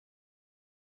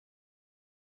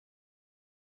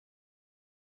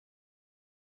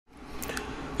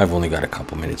I've only got a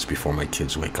couple minutes before my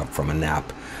kids wake up from a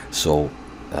nap, so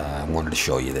I wanted to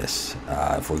show you this.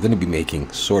 If we're going to be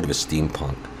making sort of a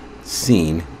steampunk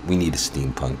scene, we need a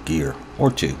steampunk gear,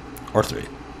 or two, or three,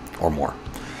 or more.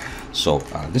 So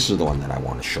this is the one that I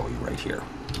want to show you right here.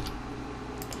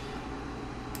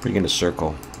 Bring in a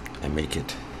circle and make it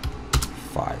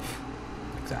 5,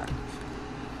 like that.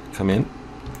 Come in,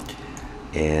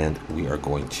 and we are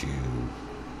going to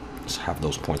have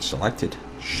those points selected.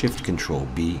 Shift Control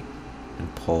B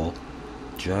and pull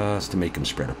just to make them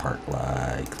spread apart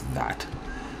like that.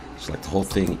 Select the whole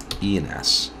thing, E and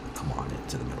S. Come on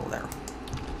into the middle there.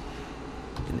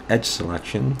 In edge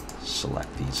selection,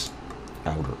 select these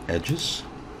outer edges.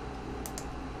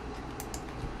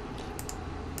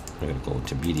 I'm going to go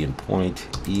into median point,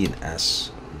 E and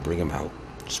S, bring them out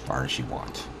as far as you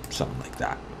want, something like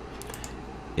that.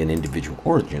 In individual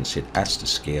origins, hit S to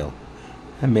scale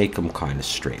and make them kind of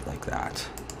straight like that.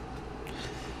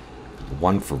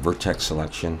 1 for vertex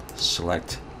selection,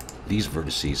 select these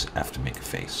vertices, F to make a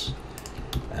face,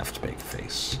 F to make a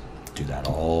face. Do that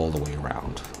all the way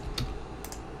around.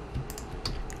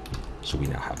 So we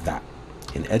now have that.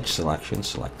 In edge selection,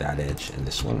 select that edge and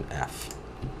this one, F.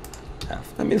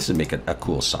 F. I mean, this would make a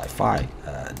cool sci-fi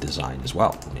design as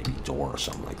well. Maybe door or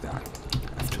something like that.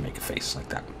 F to make a face like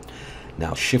that.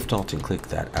 Now Shift Alt and click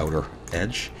that outer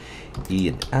edge. E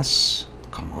and S,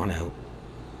 come on out.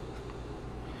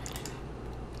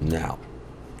 Now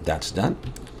that's done.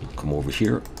 Come over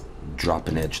here, drop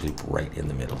an edge loop right in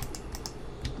the middle.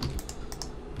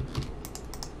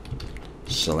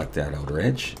 Select that outer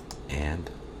edge and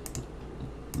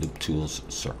loop tools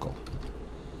circle.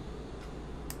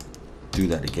 Do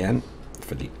that again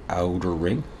for the outer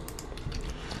ring.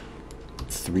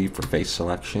 3 for face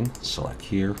selection. Select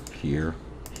here, here,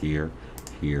 here,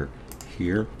 here,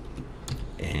 here,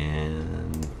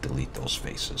 and delete those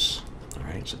faces. All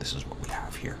right, so this is what we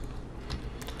have here.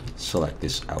 Select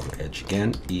this outer edge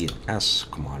again, E and S,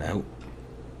 come on out.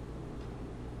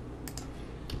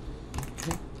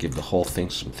 Okay. Give the whole thing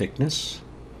some thickness,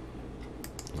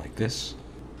 like this.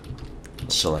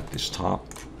 Select this top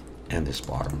and this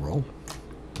bottom row,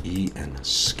 E and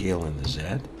scale in the Z.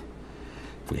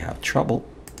 If we have trouble,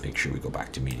 make sure we go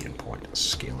back to median point,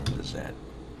 scale in the Z.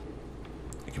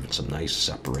 Give it some nice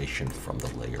separation from the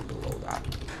layer below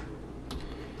that.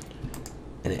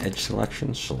 In edge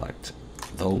selection, select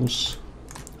those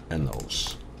and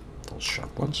those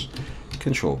sharp ones.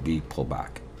 Control B, pull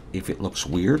back. If it looks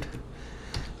weird,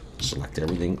 select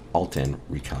everything, Alt N,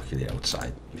 recalculate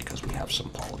outside because we have some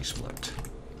polys flipped.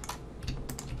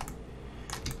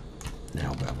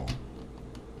 Now bevel.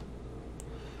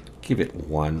 Give it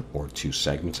 1 or 2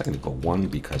 segments. I'm going to go 1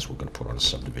 because we're going to put on a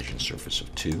subdivision surface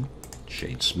of 2.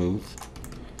 Shade smooth.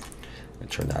 And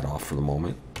turn that off for the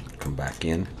moment. Come back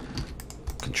in.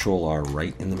 Control R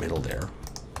right in the middle there.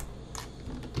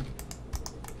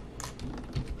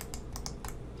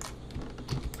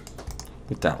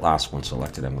 With that last one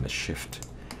selected, I'm going to shift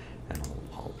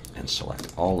and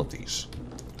select all of these.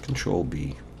 Control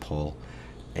B, pull,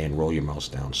 and roll your mouse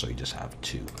down so you just have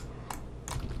 2.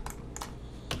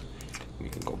 We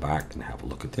can go back and have a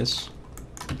look at this.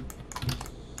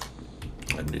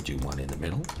 I'm going to do one in the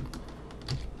middle,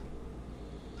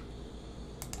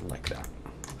 like that.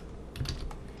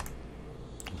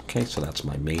 Okay, so that's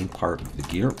my main part of the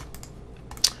gear.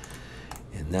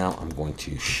 And now I'm going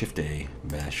to Shift A,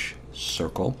 mesh,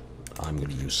 circle. I'm going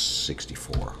to use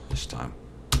 64 this time.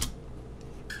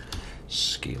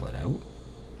 Scale it out.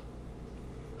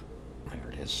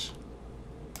 There it is.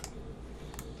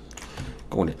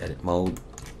 Go into edit mode.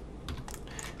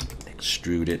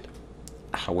 Extrude it.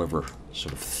 However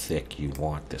sort of thick you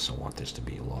want this. I want this to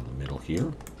be along the middle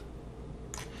here.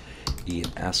 E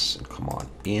and S and come on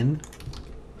in.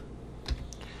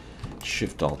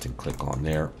 Shift Alt and click on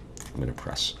there. I'm going to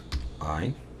press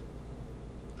I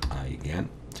again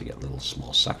to get little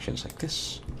small sections like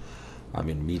this. I'm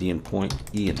in median point,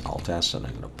 E and Alt S, and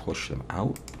I'm going to push them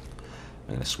out.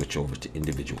 I'm going to switch over to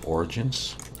individual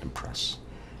origins and press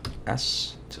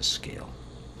S to scale.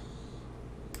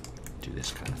 Do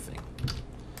this kind of thing.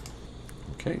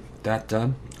 Okay, that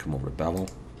done. Come over to bevel,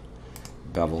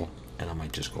 bevel, and I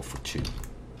might just go for 2.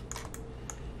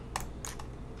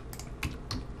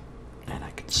 And I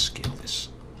can scale this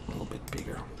a little bit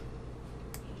bigger.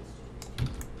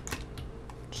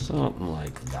 Something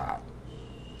like that.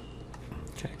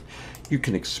 Okay, you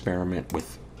can experiment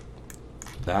with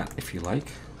that if you like.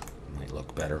 It might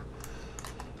look better.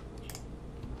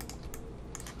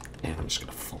 And I'm just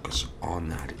going to focus on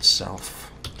that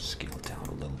itself. Scale it down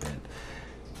a little bit.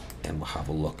 And we'll have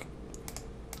a look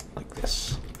like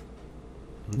this.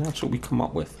 And that's what we come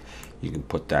up with. You can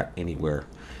put that anywhere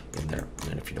in there.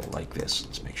 And if you don't like this,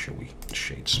 let's make sure we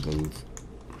shade smooth.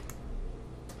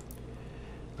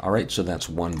 All right, so that's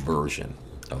one version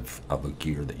of a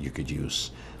gear that you could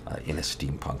use in a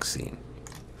steampunk scene.